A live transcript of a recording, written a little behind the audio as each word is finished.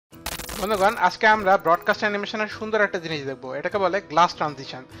বন্ধুগণ, আজকে আমরা ব্রডকাস্ট অ্যানিমেশনের সুন্দর একটা জিনিস দেখবো। এটাকে বলে গ্লাস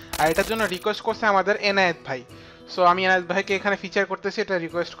ট্রানজিশন। আর এটার জন্য রিকোয়েস্ট করছে আমাদের এনায়েত ভাই। সো আমি এনায়েত ভাইকে এখানে ফিচার করতেছি এটা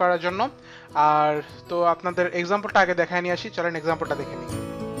রিকোয়েস্ট করার জন্য। আর তো আপনাদের এক্সাম্পলটা আগে দেখায় নিয়ে আসি, চলেন এক্সাম্পলটা দেখে নিই।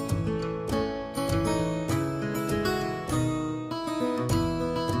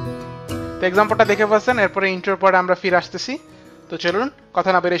 তো এক্সাম্পলটা দেখে পাচ্ছেন, এরপরে ইন্টার পরে আমরা ফিরে আসতেছি। তো চলুন কথা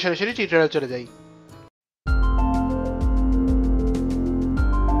না বেরিয়ে সরাসরি টিউটোরিয়াল চলে যাই।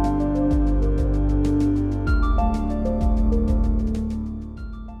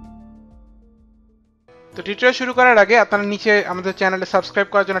 তো টিউটোরিয়াল শুরু করার আগে আপনারা নিচে আমাদের চ্যানেলে সাবস্ক্রাইব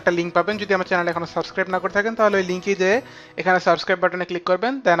করার জন্য একটা লিঙ্ক পাবেন। যদি আমার চ্যানেলে এখনো সাবস্ক্রাইব না করে থাকেন তাহলে ওই লিঙ্কে যেয়ে এখানে সাবস্ক্রাইব বাটনে ক্লিক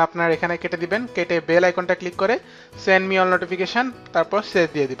করবেন, দেন আপনারা এখানে কেটে দিবেন, কেটে বেল আইকনটা ক্লিক করে সেন্ড মি অল নোটিফিকেশন, তারপর সেভ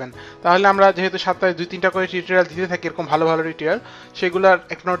দিয়ে দিবেন। তাহলে আমরা যেহেতু সপ্তাহে 2-3টা করে টিউটোরিয়াল দিতে থাকি, এরকম ভালো ভালো টিউটোরিয়াল, সেগুলোর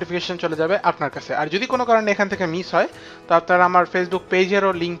একটা নোটিফিকেশন চলে যাবে আপনার কাছে। আর যদি কোনো কারণে এখান থেকে মিস হয় তো আপনারা আমার ফেসবুক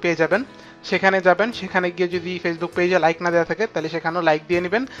পেজেরও লিঙ্ক পেয়ে যাবেন, সেখানে যাবেন, সেখানে গিয়ে যদি ফেসবুক পেজে লাইক না দেওয়া থাকে তাহলে সেখানেও লাইক দিয়ে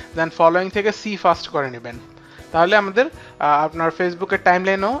নেবেন, দেন ফলোয়িং থেকে সি ফার্স্ট করে নেবেন। তাহলে আমাদের আপনার ফেসবুকের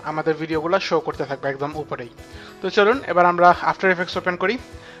টাইমলাইনেও আমাদের ভিডিওগুলো শো করতে থাকবে একদম উপরেই। তো চলুন এবার আমরা আফটার এফেক্টস ওপেন করি।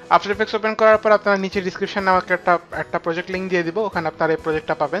 আফটার এফেক্টস ওপেন করার পর আপনারা নিচে ডিসক্রিপশনে আমাকে একটা প্রজেক্ট লিঙ্ক দিয়ে দিব, ওখানে আপনারা এই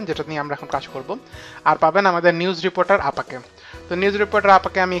প্রজেক্টটা পাবেন যেটা নিয়ে আমরা এখন কাজ করব। আর পাবেন আমাদের নিউজ রিপোর্টার আপাকে। তো নিউজ রিপোর্টার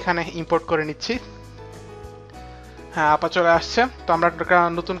আপাকে আমি এখানে ইম্পোর্ট করে নিচ্ছি। হ্যাঁ, আপা চলে আসছে। তো আমরা একটা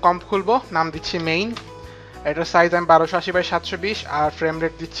নতুন কম্প খুলবো, নাম দিচ্ছি মেইন। এটার সাইজ আমি 1280x720 আর ফ্রেম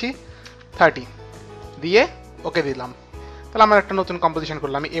রেট দিচ্ছি 30 দিয়ে ওকে দিলাম। তাহলে আমরা একটা নতুন কম্পোজিশন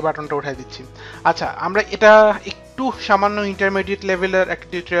করলাম, আমি এই বাটনটা উঠাই দিচ্ছি। আচ্ছা, আমরা এটা একটু সামান্য ইন্টারমিডিয়েট লেভেলের একটা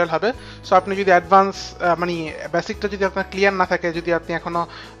টিউটোরিয়াল হবে। সো আপনি যদি অ্যাডভান্স মানে বেসিকটা যদি আপনার ক্লিয়ার না থাকে, যদি আপনি এখনো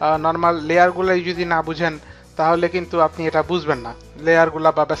নর্মাল লেয়ারগুলোই যদি না বুঝেন তাহলে কিন্তু আপনি এটা বুঝবেন না। লেয়ারগুলো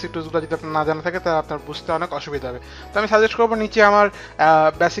বা বেসিক টুলসগুলো যদি আপনার না জানা থাকে তাহলে আপনার বুঝতে অনেক অসুবিধা হবে। তো আমি সাজেস্ট করবো, নিচে আমার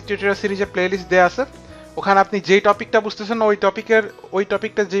বেসিক টিউটোরিয়াল সিরিজের প্লেলিস্ট দেওয়া আছে, ওখানে আপনি যেই টপিকটা বুঝতেছেন না ওই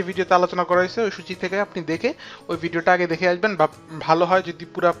টপিকটা যে ভিডিওতে আলোচনা করা হয়েছে ওই সূচি থেকে আপনি দেখে ওই ভিডিওটা আগে দেখে আসবেন। বা ভালো হয় যদি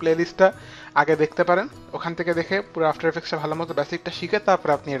পুরো প্লেলিস্টটা আগে দেখতে পারেন, ওখান থেকে দেখে পুরো আফটার এফেক্টসটা ভালো মতো বেসিকটা শিখে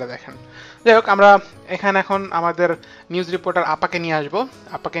তারপরে আপনি এটা দেখেন। যাই হোক, আমরা এখানে এখন আমাদের নিউজ রিপোর্টার আপাকে নিয়ে আসবো।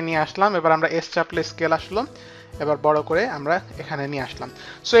 আপাকে নিয়ে আসলাম, এবার আমরা এস চাপলে স্কেল আসলো, এবার বড় করে আমরা এখানে নিয়ে আসলাম।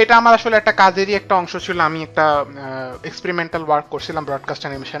 সো এটা আমার আসলে একটা কাজেরই একটা অংশ ছিল। আমি একটা এক্সপেরিমেন্টাল ওয়ার্ক করছিলাম ব্রডকাস্ট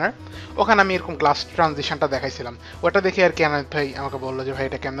অ্যানিমেশনের, ওখানে আমি এরকম গ্লাস ট্রানজিশনটা দেখাইছিলাম। ওটা দেখে আর কি অনাথ ভাই আমাকে বললো যে ভাই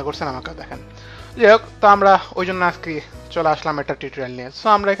এটা কেমন করছেন আমাকে দেখেন। যাই হোক, তো আমরা ওই জন্য আজকে চলে আসলাম একটা টিউটোরিয়াল নিয়ে। সো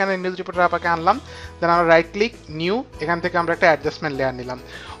আমরা এখানে নিউজ রিপোর্টার আপাকে আনলাম, দেন আমরা রাইট ক্লিক নিউ, এখান থেকে আমরা একটা অ্যাডজাস্টমেন্ট লেয়ার নিলাম।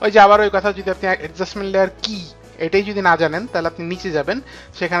 ওই যে আবার ওই কথা, যদি আপনি অ্যাডজাস্টমেন্ট লেয়ার কি এটাই যদি না জানেন তাহলে আপনি নিচে যাবেন,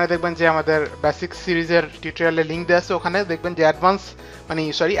 সেখানে দেখবেন যে আমাদের বেসিক সিরিজের টিউটোরিয়ালের লিঙ্ক দেওয়া আছে, ওখানে দেখবেন যে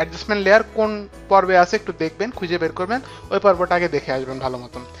অ্যাডজাস্টমেন্ট লেয়ার কোন পর্বে আছে একটু দেখবেন, খুঁজে বের করবেন, ওই পর্বটা আগে দেখে আসবেন ভালো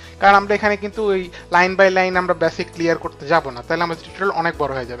মতন। কারণ আমরা এখানে কিন্তু ওই লাইন বাই লাইন আমরা বেসিক ক্লিয়ার করতে যাব না, তাহলে আমাদের টিউটোরিয়াল অনেক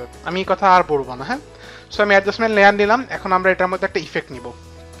বড় হয়ে যাবে। আমি এই কথা আর বলবো না। হ্যাঁ, সো আমি অ্যাডজাস্টমেন্ট লেয়ার নিলাম, এখন আমরা এটার মধ্যে একটা ইফেক্ট নিব,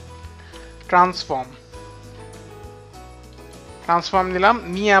 ট্রান্সফর্ম নিলাম,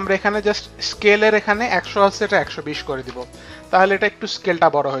 নিয়ে আমরা এখানে জাস্ট স্কেলের এখানে 100 আছে এটা 120 করে দিব, তাহলে এটা একটু স্কেলটা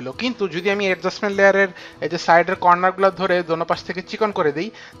বড় হলো। কিন্তু যদি আমি অ্যাডজাস্টমেন্ট লেয়ারের এই যে সাইডের কর্নারগুলো ধরে দোনো পাশ থেকে চিকন করে দিই,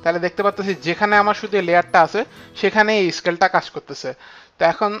 তাহলে দেখতে পাচ্ছি যেখানে আমার শুধু লেয়ারটা আছে সেখানে এই স্কেলটা কাজ করতেছে। তো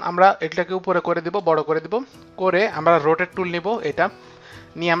এখন আমরা এটাকে উপরে করে দিব, বড় করে দিব, করে আমরা রোটেট টুল নিব, এটা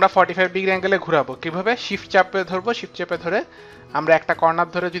নিয়ে আমরা 45 ডিগ্রি অ্যাঙ্গেলে ঘুরাবো। কিভাবে? শিফট চাপে ধরবো, শিফট চেপে ধরে আমরা একটা কর্নার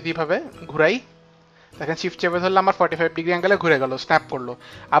ধরে যদি এভাবে ঘুরাই, দেখেন শিফট চেপে ধরলে আমার 45 ডিগ্রি অ্যাঙ্গেলে ঘুরে গেল, স্ন্যাপ করলো।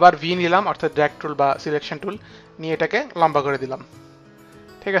 আবার ভি নিলাম, অর্থাৎ ড্র্যাগ টুল বা সিলেকশন টুল নিয়ে এটাকে লম্বা করে দিলাম।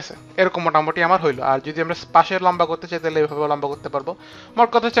 ঠিক আছে, এরকম মোটামুটি আমার হইলো। আর যদি আমরা পাশে লম্বা করতে চাই তাহলে এইভাবে লম্বা করতে পারবো। মোট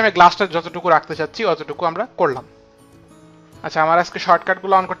কথা হচ্ছে আমি গ্লাসটা যতটুকু রাখতে চাচ্ছি অতটুকু আমরা করলাম। আচ্ছা, আমার আজকে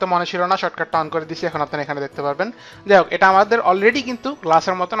শর্টকাটগুলো অন করতে মনে ছিল না, শর্টকাটটা অন করে দিছি, এখন আপনারা এখানে দেখতে পারবেন। যাই হোক, এটা আমাদের অলরেডি কিন্তু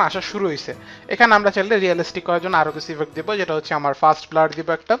গ্লাসের মতন আসা শুরু হয়েছে। এখানে আমরা চাইলে রিয়েলিস্টিক করার জন্য আরো কিছু ইফেক্ট দিব, যেটা হচ্ছে আমার ফার্স্ট ব্লার দিব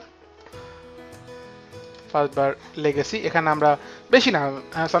একটা, ফার্স্ট বার লেগেছি। এখানে আমরা বেশি না,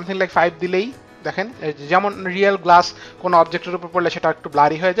 সামথিং লাইক 5 দিলেই দেখেন যেমন রিয়েল গ্লাস কোনো অবজেক্টের উপর পড়লে সেটা একটু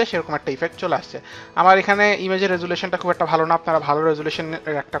ব্লারি হয়ে যায়, সেরকম একটা ইফেক্ট চলে আসছে। আমার এখানে ইমেজের রেজুলেশনটা খুব একটা ভালো না, আপনারা ভালো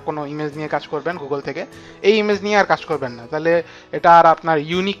রেজুলেশনের একটা কোনো ইমেজ নিয়ে কাজ করবেন গুগল থেকে, এই ইমেজ নিয়ে আর কাজ করবেন না, তাহলে এটা আর আপনার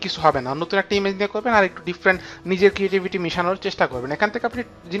ইউনিক কিছু হবে না। নতুন একটা ইমেজ নিয়ে করবেন আর একটু ডিফারেন্ট নিজের ক্রিয়েটিভিটি মিশানোর চেষ্টা করবেন। এখান থেকে আপনি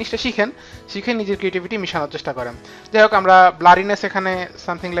জিনিসটা শিখে নিজের ক্রিয়েটিভিটি মিশানোর চেষ্টা করেন। যাই হোক, আমরা ব্লারিনেস এখানে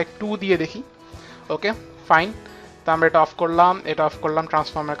সামথিং লাইক 2 দিয়ে দেখি। ওকে, ফাইন। তো আমরা এটা অফ করলাম,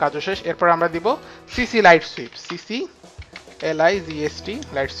 ট্রান্সফর্মের কাজও শেষ। এরপর আমরা দিব CC light sweep, CCLIGST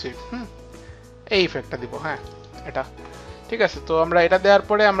light sweep, এই ইফেক্টটা দিব। হ্যাঁ, এটা ঠিক আছে। তো আমরা এটা দেওয়ার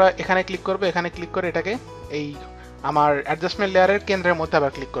পরে আমরা এখানে ক্লিক করব, এখানে ক্লিক করে এটাকে এই আমার অ্যাডজাস্টমেন্ট লেয়ারের কেন্দ্রের মধ্যে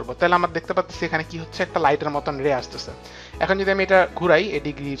আবার ক্লিক করব, তাহলে আমার দেখতে পাচ্ছি এখানে কি হচ্ছে, একটা লাইটের মতন রে আসতেছে। এখন যদি আমি এটা ঘুরাই এই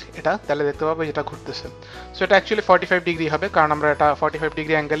ডিগ্রির এটা, তাহলে দেখতে পাবো যেটা ঘুরতেছে। সো এটা অ্যাকচুয়ালি 45 ডিগ্রি হবে, কারণ আমরা এটা 45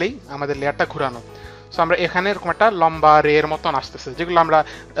 ডিগ্রি অ্যাঙ্গেলেই আমাদের লেয়ারটা ঘুরানো। সো আমরা এখানে এরকম একটা লম্বা রের মতন আসতেছে, যেগুলো আমরা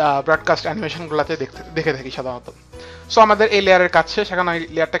ব্রডকাস্ট অ্যানিমেশনগুলোতে দেখে থাকি সাধারণত। সো আমাদের এই লেয়ারের কাজ শেষ। এখন এই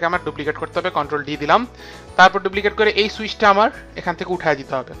লেয়ারটাকে আমার ডুপ্লিকেট করতে হবে, কন্ট্রোল ডি দিলাম। তারপর ডুপ্লিকেট করে এই সুইচটা আমার এখান থেকে উঠায়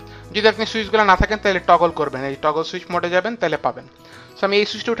দিতে হবে। যদি আপনি সুইচগুলো না থাকেন তাহলে টগল করবেন, এই টগল সুইচ মোডে যাবেন, তাহলে পাবেন। সো আমি এই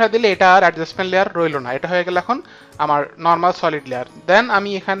সুইচটা উঠায় দিলে এটা আর অ্যাডজাস্টমেন্ট লেয়ার রইল না, এটা হয়ে গেল এখন আমার নর্মাল সলিড লেয়ার। দেন আমি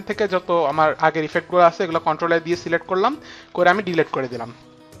এখান থেকে যত আমার আগের ইফেক্টগুলো আছে এগুলো কন্ট্রোলে দিয়ে সিলেক্ট করলাম, করে আমি ডিলিট করে দিলাম।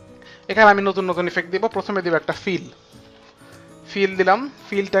 এখানে আমি নতুন নতুন ইফেক্ট দিব। প্রথমে দিব একটা ফিল দিলাম,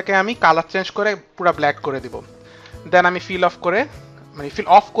 ফিলটাকে আমি কালার চেঞ্জ করে পুরো ব্ল্যাক করে দিব। দেন আমি ফিল অফ করে, মানে ফিল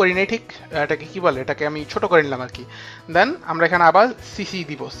অফ করি নাই ঠিক, এটাকে কি বলে, এটাকে আমি ছোট করে নিলাম আর কি। দেন আমরা এখানে আবার সিসি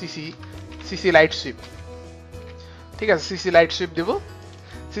দিব, সিসি লাইট সুইপ, ঠিক আছে, সিসি লাইট সুইপ দিব।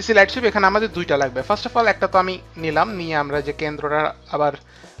 সিসি লাইট সুইপ এখানে আমাদের দুইটা লাগবে। ফার্স্ট অফ অল একটা তো আমি নিলাম, নিয়ে আমরা যে কেন্দ্রটা আবার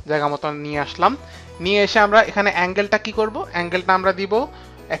জায়গা মতন নিয়ে আসলাম, নিয়ে এসে আমরা এখানে অ্যাঙ্গেলটা কি করব, অ্যাঙ্গেলটা আমরা দিব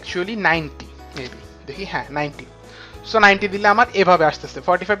অ্যাকচুয়ালি 90 মেবি, দেখি, হ্যাঁ 90। সো 90 দিলে আমার এভাবে আসতেছে,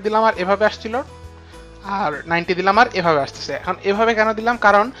 45 দিলে আমার এভাবে আসছিল, আর 90 দিলাম আর এভাবে আসতেছে। এখন এভাবে কেন দিলাম,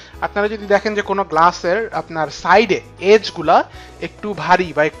 কারণ আপনারা যদি দেখেন যে কোনো গ্লাসের আপনার সাইডে এজগুলা একটু ভারী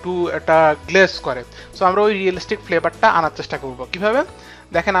বা একটু একটা গ্লেজ করে, সো আমরা ওই রিয়েলিস্টিক ফ্লেভারটা আনার চেষ্টা করব। কিভাবে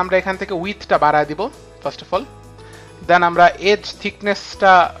দেখেন, আমরা এখান থেকে উইথটা বাড়ায় দিব ফার্স্ট অফ অল, দেন আমরা এজ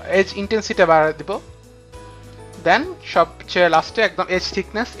থিকনেসটা, এজ ইন্টেন্সিটি বাড়ায় দিব, দেন সবচেয়ে লাস্টে একদম এজ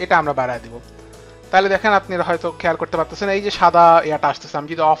থিকনেস এটা আমরা বাড়ায় দিব। তাহলে দেখেন আপনি হয়তো খেয়াল করতে পারতেছেন এই যে সাদা ইয়াটা আসতেছে, আমি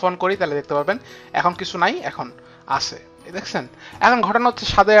যদি অফ অন করি তাহলে দেখতে পাবেন এখন কিছু নাই, এখন আছে, দেখছেন। এখন ঘটনা হচ্ছে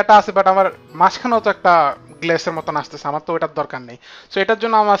সাদা ইয়াটা আছে, বাট আমার মাঝখানেও তো একটা গ্লেসের মতন আসতেছে, আমার তো ওটার দরকার নেই। সো এটার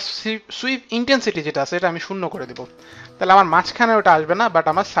জন্য আমার সুইপ ইন্টেন্সিটি যেটা আছে এটা আমি 0 করে দিব, তাহলে আমার মাঝখানে ওটা আসবে না, বাট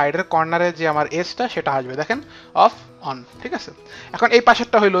আমার সাইডের কর্নারে যে আমার এজটা সেটা আসবে, দেখেন অফ অন, ঠিক আছে। এখন এই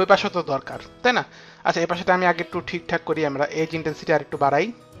পাশেরটা হইলো, ওই পাশে তো দরকার, তাই না? আচ্ছা, এই পাশেটা আমি আগে একটু ঠিকঠাক করি, আমরা এজ ইন্টেন্সিটি আর একটু বাড়াই,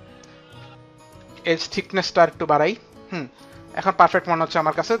 এজ থিকনেসটা আর একটু বাড়াই। এখন পারফেক্ট মনে হচ্ছে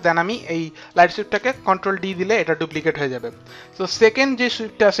আমার কাছে। দেন আমি এই লাইট সুইপটাকে কন্ট্রোল ডি দিলে এটা ডুপ্লিকেট হয়ে যাবে। তো সেকেন্ড যে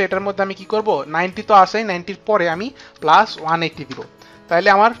সুইপটা আছে এটার মধ্যে আমি কি করব, 90 তো আসেই, 90-র পরে আমি প্লাস 180 দিব, তাহলে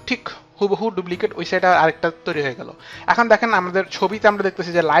আমার ঠিক হুবহু ডুপ্লিকেট ওই সাইড আরেকটা তৈরি হয়ে গেল। এখন দেখেন আমাদের ছবিতে আমরা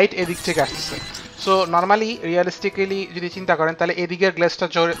দেখতেছি যে লাইট এদিক থেকে আসতেছে। সো নর্মালি রিয়েলিস্টিক্যালি যদি চিন্তা করেন তাহলে এদিকের গ্লেসটা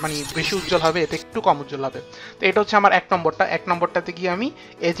মানে বেশি উজ্জ্বল হবে, এটা একটু কম উজ্জ্বল হবে। তো এটা হচ্ছে আমার 1 নম্বরটাতে গিয়ে আমি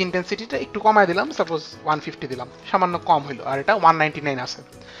এজ ইন্টেন্সিটিটা একটু কমায় দিলাম, সাপোজ 150 দিলাম, সামান্য কম হইলো, আর এটা 199 আছে।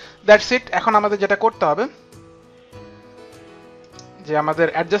 That's it. এখন আমাদের যেটা করতে হবে, যে আমাদের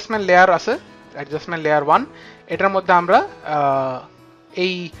অ্যাডজাস্টমেন্ট লেয়ার আছে, অ্যাডজাস্টমেন্ট লেয়ার 1, এটার মধ্যে আমরা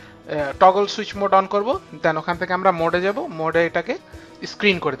এই টগল সুইচ মোড অন করব, দেন ওখান থেকে আমরা মোডে যাব, মোডে এটাকে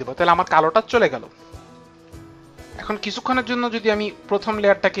স্ক্রিন করে দিব, তাহলে আমার কালোটা চলে গেল। এখন কিছুক্ষণের জন্য যদি আমি প্রথম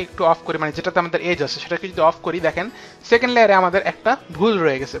লেয়ারটাকে একটু অফ করি, মানে যেটাতে আমাদের এজ আছে সেটাকে যদি অফ করি, দেখেন সেকেন্ড লেয়ারে আমাদের একটা ভুল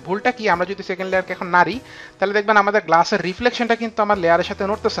রয়ে গেছে। ভুলটা কি, আমরা যদি সেকেন্ড লেয়ারকে এখন নাড়ি তাহলে দেখবেন আমাদের গ্লাসের রিফ্লেকশনটা কিন্তু আমার লেয়ারের সাথে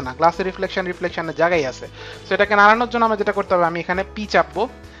নড়তেছে না, গ্লাসের রিফ্লেকশনের জায়গায় আছে। সো এটাকে নাড়ানোর জন্য আমরা যেটা করতে হবে, আমি এখানে পি চাপবো,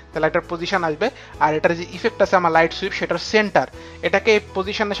 তাহলে এটার পজিশন আসবে, আর এটার যে ইফেক্ট আছে আমার লাইট সুইপ সেটার সেন্টার, এটাকে এই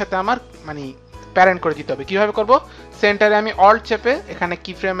পজিশনের সাথে আমার মানে প্যারেন্ট করে দিতে হবে। কিভাবে করব, সেন্টারে আমি অল্ট চেপে এখানে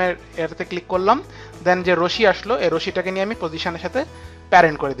কি ফ্রেমের এটাতে ক্লিক করলাম, দেন যে রশি আসলো এই রশিটাকে নিয়ে আমি পজিশনের সাথে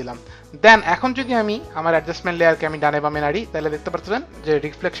প্যারেন্ট করে দিলাম। দেন এখন যদি আমি আমার অ্যাডজাস্টমেন্ট লেয়ারকে আমি ডানে বামে নাড়ি, তাহলে দেখতে পাচ্ছেন যে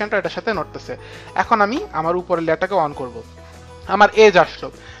রিফ্লেকশনটা এটার সাথে নড়তেছে। এখন আমি আমার উপরের লেয়ারটাকে অন করব, আমার এজ আসলো,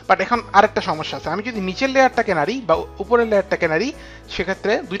 বাট এখন আরেকটা সমস্যা আছে, আমি যদি নিচের লেয়ারটাকে নাড়ি বা উপরের লেয়ারটাকে নাড়ি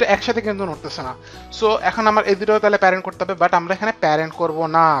সেক্ষেত্রে দুইটা একসাথে কিন্তু নড়তেছে না। সো এখন আমার এই দুটো তাহলে প্যারেন্ট করতে হবে, বাট আমরা এখানে প্যারেন্ট করব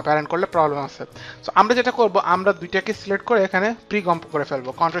না, প্যারেন্ট করলে প্রবলেম আছে। সো আমরা যেটা করব, আমরা দুইটাকে সিলেক্ট করে এখানে প্রিকম্প করে ফেলবো,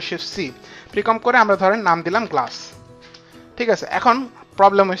 কন্ট্রোল শিফট সি, প্রিকম্প করে আমরা ধরেন নাম দিলাম গ্লাস, ঠিক আছে। এখন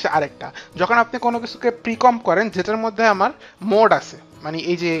প্রবলেম হয়েছে আরেকটা, যখন আপনি কোনো কিছুকে প্রিকম্প করেন যেটার মধ্যে আমার মোড আছে, মানে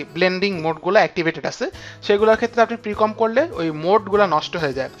এই যে ব্লেন্ডিং মোডগুলো অ্যাক্টিভেটেড আছে, সেগুলোর ক্ষেত্রে আপনি প্রিকম্প করলে ওই মোডগুলো নষ্ট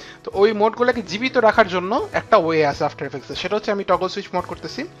হয়ে যায়। তো ওই মোডগুলোকে জীবিত রাখার জন্য একটা ওয়ে আছে আফটার এফেক্টসে, সেটা হচ্ছে আমি টগল সুইচ মোড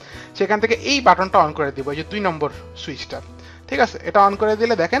করতেছি, সেখান থেকে এই বাটনটা অন করে দিব, এই যে 2 নম্বর সুইচটা, ঠিক আছে। এটা অন করে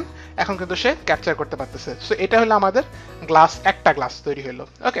দিলে দেখেন এখন কিন্তু সে ক্যাপচার করতে পারতেছে। সো এটা হলো আমাদের গ্লাস, একটা গ্লাস তৈরি হলো।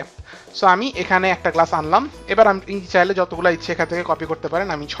 ওকে, সো আমি এখানে একটা গ্লাস আনলাম, এবার আমি চাইলে যতগুলো ইচ্ছে এখান থেকে কপি করতে পারেন,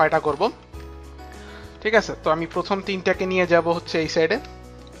 আমি 6টা করব, ঠিক আছে। তো আমি প্রথম 3টাকে নিয়ে যাব হচ্ছে এই সাইডে,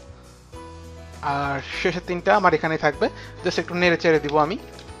 আর শেষের 3টা আমার এখানেই থাকবে, জাস্ট একটু নেড়ে চেড়ে দিব আমি,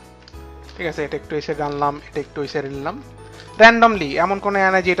 ঠিক আছে। এটা একটু এই সাইডে আনলাম, এটা একটু এই সাইডে নিলাম, র্যান্ডমলি, এমন কোনো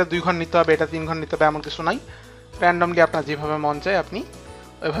না যে এটা 2 ঘর নিতে হবে, এটা 3 ঘর নিতে হবে, এমন কিছু নাই। র্যান্ডমলি আপনার যেভাবে মন চায় আপনি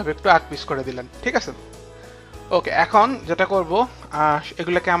ওইভাবে একটু আগ পিস করে দিলেন, ঠিক আছে। ওকে, এখন যেটা করব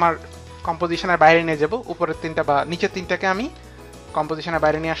এগুলোকে আমার কম্পোজিশনের বাইরে নিয়ে যাব। উপরের তিনটা বা নিচের তিনটাকে আমি কম্পোজিশনের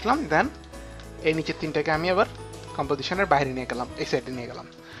বাইরে নিয়ে আসলাম, দেন এই নিচের তিনটাকে আমি আবার কম্পোজিশনের বাইরে নিয়ে গেলাম, এই সাইডে নিয়ে গেলাম।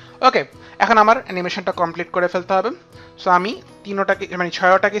 ওকে, এখন আমার অ্যানিমেশনটা কমপ্লিট করে ফেলতে হবে। সো আমি তিনোটাকে মানে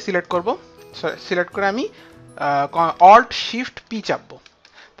ছয়টাকে সিলেক্ট করব। সিলেক্ট করে আমি অল্ট শিফট পি চাপবো,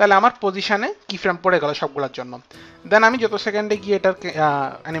 তাহলে আমার পজিশনে কি ফ্রেম পড়ে গেল সবগুলোর জন্য। দেন আমি যত সেকেন্ডে গিয়ে এটার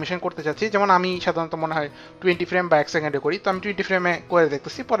অ্যানিমেশন করতে চাচ্ছি, যেমন আমি সাধারণত মনে হয় 20 ফ্রেম বা 1 সেকেন্ডে করি, তো আমি 20 ফ্রেমে করে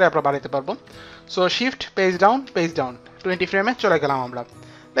দেখতেছি, পরে আমরা বাড়াতে পারবো। সো শিফট পেজ ডাউন 20 ফ্রেমে চলে গেলাম আমরা।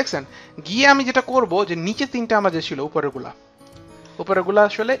 দেখছেন, গিয়ে আমি যেটা করব যে নিচে তিনটা আমার যে ছিল উপরেরগুলা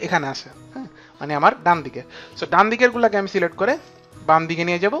আসলে এখানে আছে, হ্যাঁ, মানে আমার ডান দিকে। সো ডান দিকের গুলাকে আমি সিলেক্ট করে বাম দিকে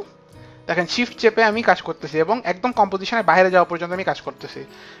নিয়ে যাব। দেখেন শিফট চেপে আমি কাজ করতেছি এবং একদম কম্পোজিশনের বাইরে যাওয়া পর্যন্ত আমি কাজ করতেছি,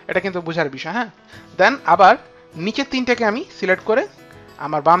 এটা কিন্তু বোঝার বিষয়। হ্যাঁ, দেন আবার নিচের তিনটাকে আমি সিলেক্ট করে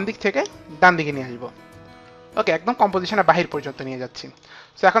আমার বাম দিক থেকে ডান দিকে নিয়ে আসবো। ওকে, একদম কম্পোজিশনের বাহির পর্যন্ত নিয়ে যাচ্ছি।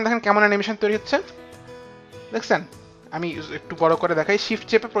 সো এখন দেখেন কেমন অ্যানিমেশন তৈরি হচ্ছে, দেখছেন। আমি একটু বড় করে দেখাই, শিফট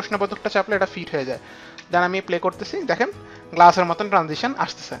চেপে প্রশ্নবোধকটা চাপলে এটা ফিট হয়ে যায়। দেন আমি প্লে করতেছি, দেখেন গ্লাসের মতন ট্রানজিশন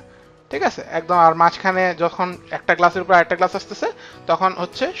আসতেছে, ঠিক আছে একদম। আর মাঝখানে যখন একটা গ্লাসের উপর আরেকটা গ্লাস আসতেছে তখন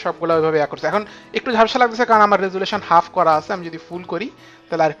হচ্ছে সবগুলো ওইভাবে করছে। এখন একটু ঝাপসা লাগতেছে কারণ আমার রেজুলেশন হাফ করা আছে, আমি যদি ফুল করি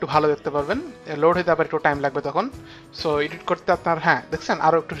তাহলে আর একটু ভালো দেখতে পারবেন। লোড হইতে আবার একটু টাইম লাগবে তখন। সো এডিট করতে আপনার, হ্যাঁ দেখছেন,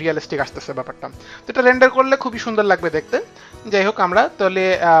 আরও একটু রিয়েলিস্টিক আসতেছে ব্যাপারটা। তো এটা রেন্ডার করলে খুবই সুন্দর লাগবে দেখতে। যাই হোক, আমরা তাহলে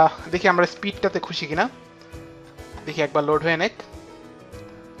দেখি আমরা স্পিডটাতে খুশি কিনা, দেখি একবার লোড হয়ে নেক।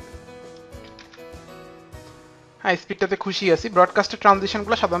 হ্যাঁ, স্পিডটাতে খুশি আছি। ব্রডকাস্টের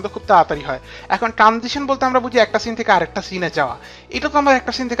ট্রানজিশনগুলো সাধারণত খুব তাড়াতাড়ি হয়। এখন ট্রানজিশন বলতে আমরা বুঝি একটা সিন থেকে আরেকটা সিনে যাওয়া, এটা তো আমার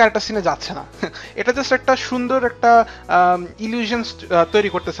একটা সিন থেকে আরেকটা সিনে যাচ্ছে না। এটা জাস্ট একটা সুন্দর একটা ইলিউশন তৈরি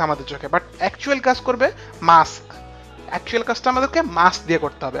করতেছে আমাদের চোখে, বাট অ্যাকচুয়াল কাজ করবে মাস্ক। অ্যাকচুয়াল কাজটা আমাদেরকে মাস্ক দিয়ে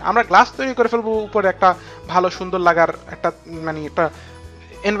করতে হবে। আমরা গ্লাস তৈরি করে ফেলবো উপরে একটা ভালো সুন্দর লাগার একটা মানে একটা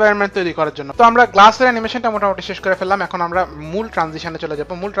এনভায়রনমেন্ট তৈরি করার জন্য। তো আমরা গ্লাসের অ্যানিমেশনটা মোটামুটি শেষ করে ফেললাম। এখন আমরা মূল ট্রানজিশনে চলে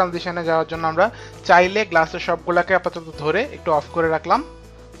যাবো। মূল ট্রানজিশনে যাওয়ার জন্য আমরা চাইলে গ্লাসের সবগুলাকে আপাতত ধরে একটু অফ করে রাখলাম,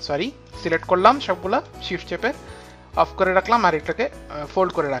 সিলেক্ট করলাম সবগুলা, শিফট চেপে অফ করে রাখলাম আর এটাকে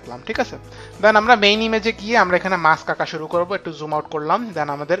ফোল্ড করে রাখলাম, ঠিক আছে। দেন আমরা মেইন ইমেজে গিয়ে আমরা এখানে মাস্ক আঁকা শুরু করবো। একটু জুম আউট করলাম, দেন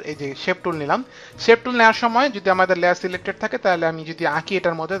আমাদের এই যে শেপ টুল নিলাম। শেপ টুল নেওয়ার সময় যদি আমাদের লেয়ার সিলেক্টেড থাকে তাহলে আমি যদি আঁকি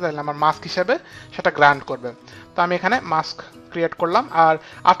এটার মধ্যে, তাহলে আমার মাস্ক হিসেবে সেটা গ্রান্ট করবে। তো আমি এখানে মাস্ক ক্রিয়েট করলাম। আর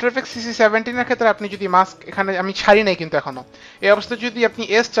আফটার এফেক্টস CC17 এর ক্ষেত্রে আপনি যদি মাস্ক, এখানে আমি ছাড়ি নাই কিন্তু এখনো, এই অবস্থায় যদি আপনি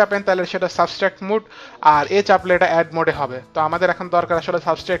এস চাপেন তাহলে সেটা সাবস্ট্রাক্ট মোড, আর এ চাপলে এটা অ্যাড মোডে হবে। তো আমাদের এখন দরকার আসলে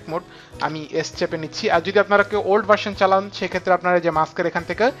সাবস্ট্রাক্ট মোড, আমি এস চেপে নিচ্ছি। আর যদি আপনারা কেউ ওল্ড ভার্সন চালান সেক্ষেত্রে আপনারা যে মাস্কের এখান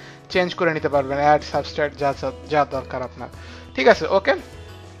থেকে চেঞ্জ করে নিতে পারবেন, অ্যাড সাবস্ট্রাক্ট যা দরকার আপনার, ঠিক আছে। ওকে,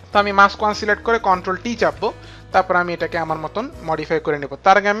 তো আমি মাস্ক 1 সিলেক্ট করে কন্ট্রোল টি চাপবো, তারপর আমি এটাকে আমার মতন মডিফাই করে নেব।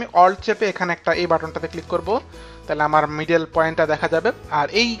 তার আগে আমি অল্ট চেপে এখানে একটা এই বাটনটাতে ক্লিক করব, তাহলে আমার মিডল পয়েন্টটা দেখা যাবে। আর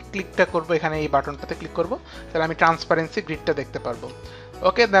এই ক্লিকটা করব এখানে, এই বাটনটাতে ক্লিক করব, তাহলে আমি ট্রান্সপারেন্সি গ্রিডটা দেখতে পারবো।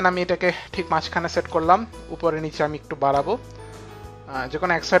 ওকে, দেন আমি এটাকে ঠিক মাঝখানে সেট করলাম, উপরে নিচে আমি একটু বাড়াবো, যে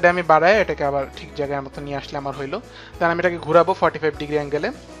কোনো এক সাইডে আমি বাড়াই এটাকে আবার ঠিক জায়গার মতো নিয়ে আসলে আমার হইলো। দেন আমি এটাকে ঘুরাবো 45 ডিগ্রি অ্যাঙ্গেলে।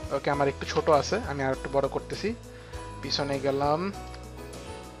 ওকে, আমার একটু ছোট আছে, আমি আর একটু বড় করতেছি, পিছনে গেলাম,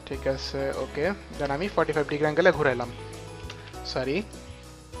 ঠিক আছে। ওকে, দেন আমি 45 ডিগ্রি অ্যাঙ্গেলে ঘুরাইলাম,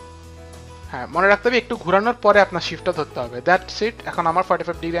 হ্যাঁ মনে রাখতে হবে একটু ঘোরানোর পরে আপনার শিফটটা ধরতে হবে। That's it. এখন আমার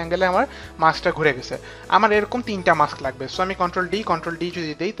 45 ডিগ্রি অ্যাঙ্গেলে আমার মাস্কটা ঘুরে গেছে। আমার এরকম 3টা মাস্ক লাগবে। সো আমি কন্ট্রোল ডি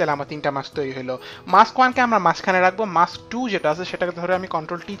যদি দিই তাহলে আমার 3টা মাস্ক তৈরি হলো। মাস্ক 1কে আমরা মাঝখানে রাখবো, মাস্ক 2 যেটা আছে সেটাকে ধরে আমি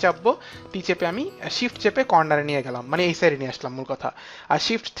কন্ট্রোল টি চাপবো, টি চেপে আমি শিফট চেপে কর্নারে নিয়ে গেলাম, মানে এই সাইডে নিয়ে আসলাম মূল কথা। আর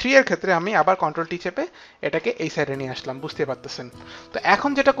শিফট 3 এর ক্ষেত্রে আমি আবার কন্ট্রোল টি চেপে এটাকে এই সাইডে নিয়ে আসলাম, বুঝতে পারতেছেন। তো এখন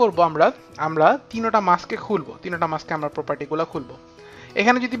যেটা করব আমরা 3টা মাস্কে খুলবো, 3টা মাস্কে আমরা প্রপার্টিগুলো খুলবো।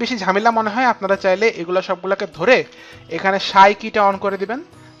 এখানে যদি বেশি ঝামেলা মনে হয় আপনারা চাইলে এগুলো সবগুলোকে ধরে এখানে সাই কিটা অন করে দিবেন,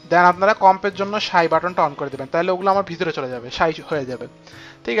 দেন আপনারা কম্পের জন্য সাই বাটনটা অন করে দিবেন, তাহলে ওগুলো আমার ভিতরে চলে যাবে, সাই হয়ে যাবে,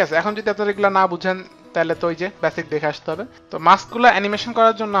 ঠিক আছে। এখন যদি আপনারা এগুলো না বুঝেন তাহলে তো ওই যে বেসিক দেখে আসতে হবে। তো মাস্কগুলো অ্যানিমেশন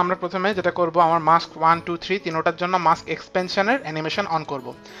করার জন্য আমরা প্রথমে যেটা করব, আমার মাস্ক 1 2 3 তিনোটার জন্য মাস্ক এক্সপেনশনের অ্যানিমেশন অন করব।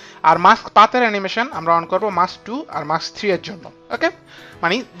 আর মাস্ক পাথের অ্যানিমেশন আমরা অন করব মাস্ক 2 আর মাস্ক 3 এর জন্য, ওকে,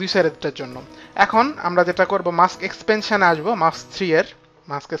 মানে দুই সাইডের জন্য। এখন আমরা যেটা করব, মাস্ক এক্সপেনশনে আসবো, মাস্ক 3 এর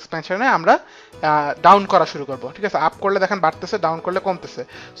মাস্ক এক্সপেনশনে আমরা ডাউন করা শুরু করব, ঠিক আছে। আপ করলে দেখেন বাড়তেছে, ডাউন করলে কমতেছে।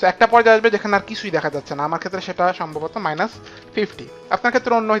 সো একটা পর্যায়ে আসবে যেখানে আর কিছুই দেখা যাচ্ছে না। আমার ক্ষেত্রে সেটা সম্ভবত -50, আপনার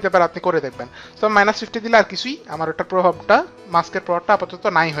ক্ষেত্রে অন্য হইতে পারে, আপনি করে দেখবেন। সো -50 দিলে আর কিছুই, আমার ওটার প্রভাবটা, মাস্কের প্রভাবটা আপাতত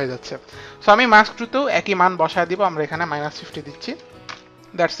নাই হয়ে যাচ্ছে। সো আমি মাস্ক 2তেও একই মান বসায় দিব, আমরা এখানে -50 দিচ্ছি,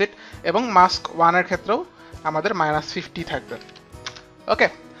 দ্যাটস ইট। এবং মাস্ক 1 এর ক্ষেত্রেও আমাদের -50 থাকবে, ওকে।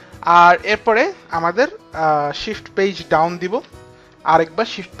 আর এরপরে আমাদের শিফট পেজ ডাউন দিব, আরেকবার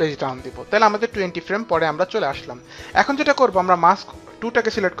শিফট পেজ ডাউন দিব, তাহলে আমাদের 20 ফ্রেম পরে আমরা চলে আসলাম। এখন যেটা করব, আমরা মাস্ক 2টাকে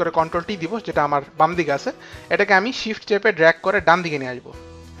সিলেক্ট করে কন্ট্রোল টি দিব, যেটা আমার বাম দিকে আছে, এটাকে আমি শিফট চেপে ড্র্যাগ করে ডান দিকে নিয়ে আসবো।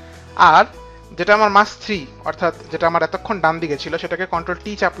 আর যেটা আমার মাস্ক 3 অর্থাৎ যেটা আমার এতক্ষণ ডান দিকে ছিল, সেটাকে কন্ট্রোল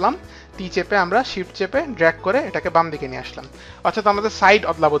টি চাপলাম, টি চেপে আমরা শিফট চেপে ড্র্যাগ করে এটাকে বাম দিকে নিয়ে আসলাম, অর্থাৎ আমাদের সাইড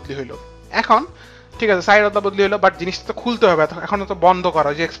অদলা বদলি হইলো। এখন ঠিক আছে, সাইড অদলা বদলি হলো, বাট জিনিসটা তো খুলতে হবে, এখনো তো বন্ধ করা,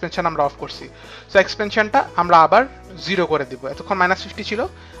 যে এক্সপেনশন আমরা অফ করছি। সো এক্সপেনশনটা আমরা আবার 0 করে দিব, এতক্ষণ -50 ছিল,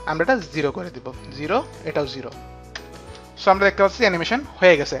 আমরা এটা 0 করে দিব, 0, এটাও 0। সো আমরা দেখতে পাচ্ছি অ্যানিমেশন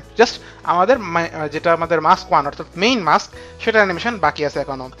হয়ে গেছে। জাস্ট আমাদের যেটা আমাদের মাস্ক 1 অর্থাৎ মেইন মাস্ক, সেটা অ্যানিমেশন বাকি আছে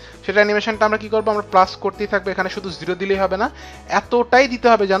এখনো। সেটা অ্যানিমেশনটা আমরা কি করবো, আমরা প্লাস করতেই থাকবো, এখানে শুধু 0 দিলেই হবে না, এতটাই দিতে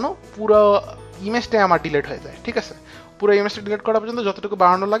হবে যেন পুরো ইমেজটাই আমার ডিলিট হয়ে যায়। ঠিক আছে, পুরো ইমেজটা ডিলিট করা পর্যন্ত যতটুকু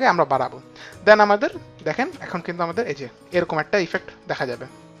বাড়ানো লাগে আমরা বাড়াবো। দেন আমাদের দেখেন এখন কিন্তু আমাদের এই যে এরকম একটা ইফেক্ট দেখা যাবে।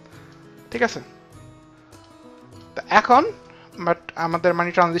 ঠিক আছে, তা এখন বাট আমাদের মানে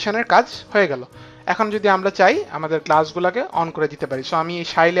ট্রানজিশনের কাজ হয়ে গেল। এখন যদি আমরা চাই আমাদের গ্লাসগুলোকে অন করে দিতে পারি। সো আমি এই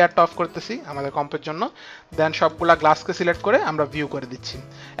শাই লেয়ারটা অফ করতেছি আমাদের কম্পের জন্য, দেন সবগুলা গ্লাসকে সিলেক্ট করে আমরা ভিউ করে দিচ্ছি।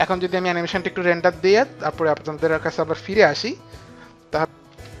 এখন যদি আমি অ্যানিমেশনটা একটু রেন্ডার দিয়ে তারপরে আপনাদের কাছে আবার ফিরে আসি,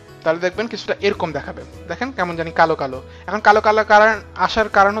 তাহলে দেখবেন কিছুটা এরকম দেখাবে। দেখেন কেমন জানি কালো কালো। এখন কালো কালো কারণ আসার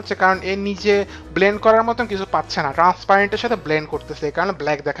কারণ হচ্ছে কারণ এর নিজে ব্লেন্ড করার মতন কিছু পাচ্ছে না, ট্রান্সপারেন্টের সাথে ব্লেন্ড করতেছে, এই কারণে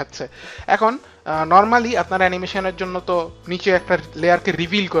ব্ল্যাক দেখাচ্ছে। এখন নর্মালি আপনার অ্যানিমেশনের জন্য তো নিচে একটা লেয়ারকে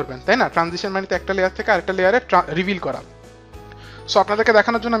রিভিল করবেন, তাই না? ট্রানজিশন মানে তো একটা লেয়ার থেকে আরেকটা লেয়ারে রিভিল করা। সো আপনাদেরকে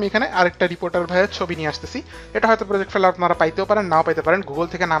দেখানোর জন্য আমি এখানে আরেকটা রিপোর্টার ভাইয়ের ছবি নিয়ে আসতেছি। এটা হয়তো প্রজেক্ট ফাইল আপনারা পাইতেও পারেন, নাও পাইতে পারেন, গুগল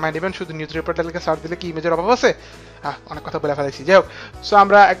থেকে নামায় নেবেন, শুধু নিউজ রিপোর্টারকে সার্চ দিলে কি ইমেজের অভাব আছে? অনেক কথা বলে ফেলেছি, যাই হোক। সো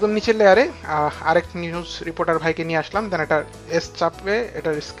আমরা একদম নিচের লেয়ারে আরেক নিউজ রিপোর্টার ভাইকে নিয়ে আসলাম, দেন এটা এস চাপে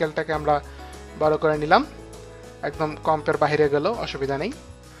এটার স্কেলটাকে আমরা বড় করে নিলাম, একদম কম্পের বাইরে গেল, অসুবিধা নেই।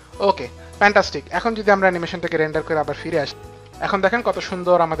 ওকে, ফ্যান্টাস্টিক। এখন যদি আমরা অ্যানিমেশনটাকে রেন্ডার করে আবার ফিরে আসি, এখন দেখেন কত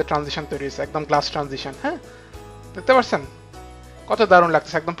সুন্দর আমাদের ট্রানজিশন তৈরি হয়েছে, একদম গ্লাস ট্রানজিশন। হ্যাঁ, দেখতে পাচ্ছেন কত দারুণ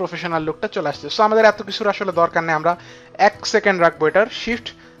লাগছে, একদম প্রফেশনাল লুকটা চলে আসছে। সো আমাদের এত কিছুর আসলে দরকার নেই, আমরা 1 সেকেন্ড রাখবো এটার, shift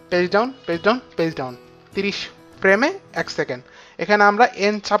page down page down page down, 30 ফ্রেমে 1 সেকেন্ড। এখানে আমরা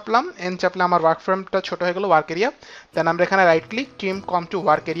এন চাপলাম, এন চাপলে আমার ওয়ার্ক ফ্রেমটা ছোট হয়ে গেল, ওয়ার্ক এরিয়া। দেন আমরা এখানে right click trim com to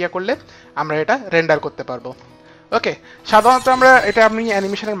work area করলে আমরা এটা রেন্ডার করতে পারবো। ওকে, সাধারণত আমরা এটা আমি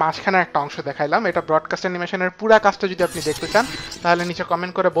অ্যানিমেশনের মাঝখানে একটা অংশ দেখাইলাম। এটা ব্রডকাস্ট অ্যানিমেশনের পুরো কাজটা যদি আপনি দেখতে চান, তাহলে নিচে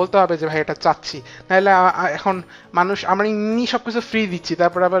কমেন্ট করে বলতে হবে যে ভাই এটা চাচ্ছি। নাহলে এখন মানুষ আমরা এমনি সব কিছু ফ্রি দিচ্ছি,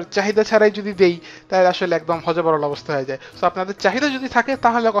 তারপর আবার চাহিদা ছাড়াই যদি দেই, তাহলে আসলে একদম হজবরল অবস্থা হয়ে যায়। সো আপনাদের চাহিদা যদি থাকে,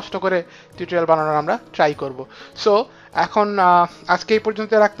 তাহলে কষ্ট করে টিউটোরিয়াল বানানোর আমরা ট্রাই করব। সো এখন আজকে এই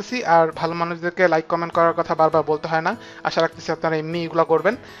পর্যন্ত রাখতেছি। আর ভালো মানুষদেরকে লাইক কমেন্ট করার কথা বারবার বলতে হয় না, আশা রাখতেছি আপনারা এমনি এগুলো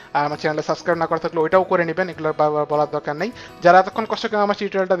করবেন। আর আমার চ্যানেলে সাবস্ক্রাইব না করা থাকলে ওইটাও করে নেবেন, এগুলো বারবার বলার দরকার নেই। যারা এতক্ষণ কষ্ট করে আমার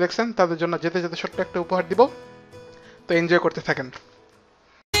টিউটোরিয়ালটা দেখছেন, তাদের জন্য যেতে যেতে ছোট্ট একটা উপহার দিব, তো এনজয় করতে থাকেন।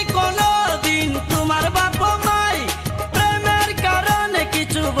 তোমার বাবা মাই প্রেমের কারণে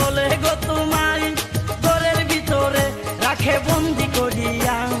কিছু বলে গো তোমায়, ঘরের ভিতরে রাখে বন্দি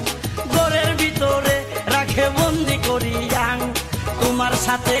করিয়া, ঘরের ভিতরে রাখে বন্দি করিয়া, তোমার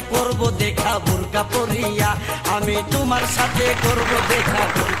সাথে করব দেখা বোরকা পরিয়া, আমি তোমার সাথে করব দেখা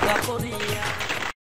বোরকা পরিয়া।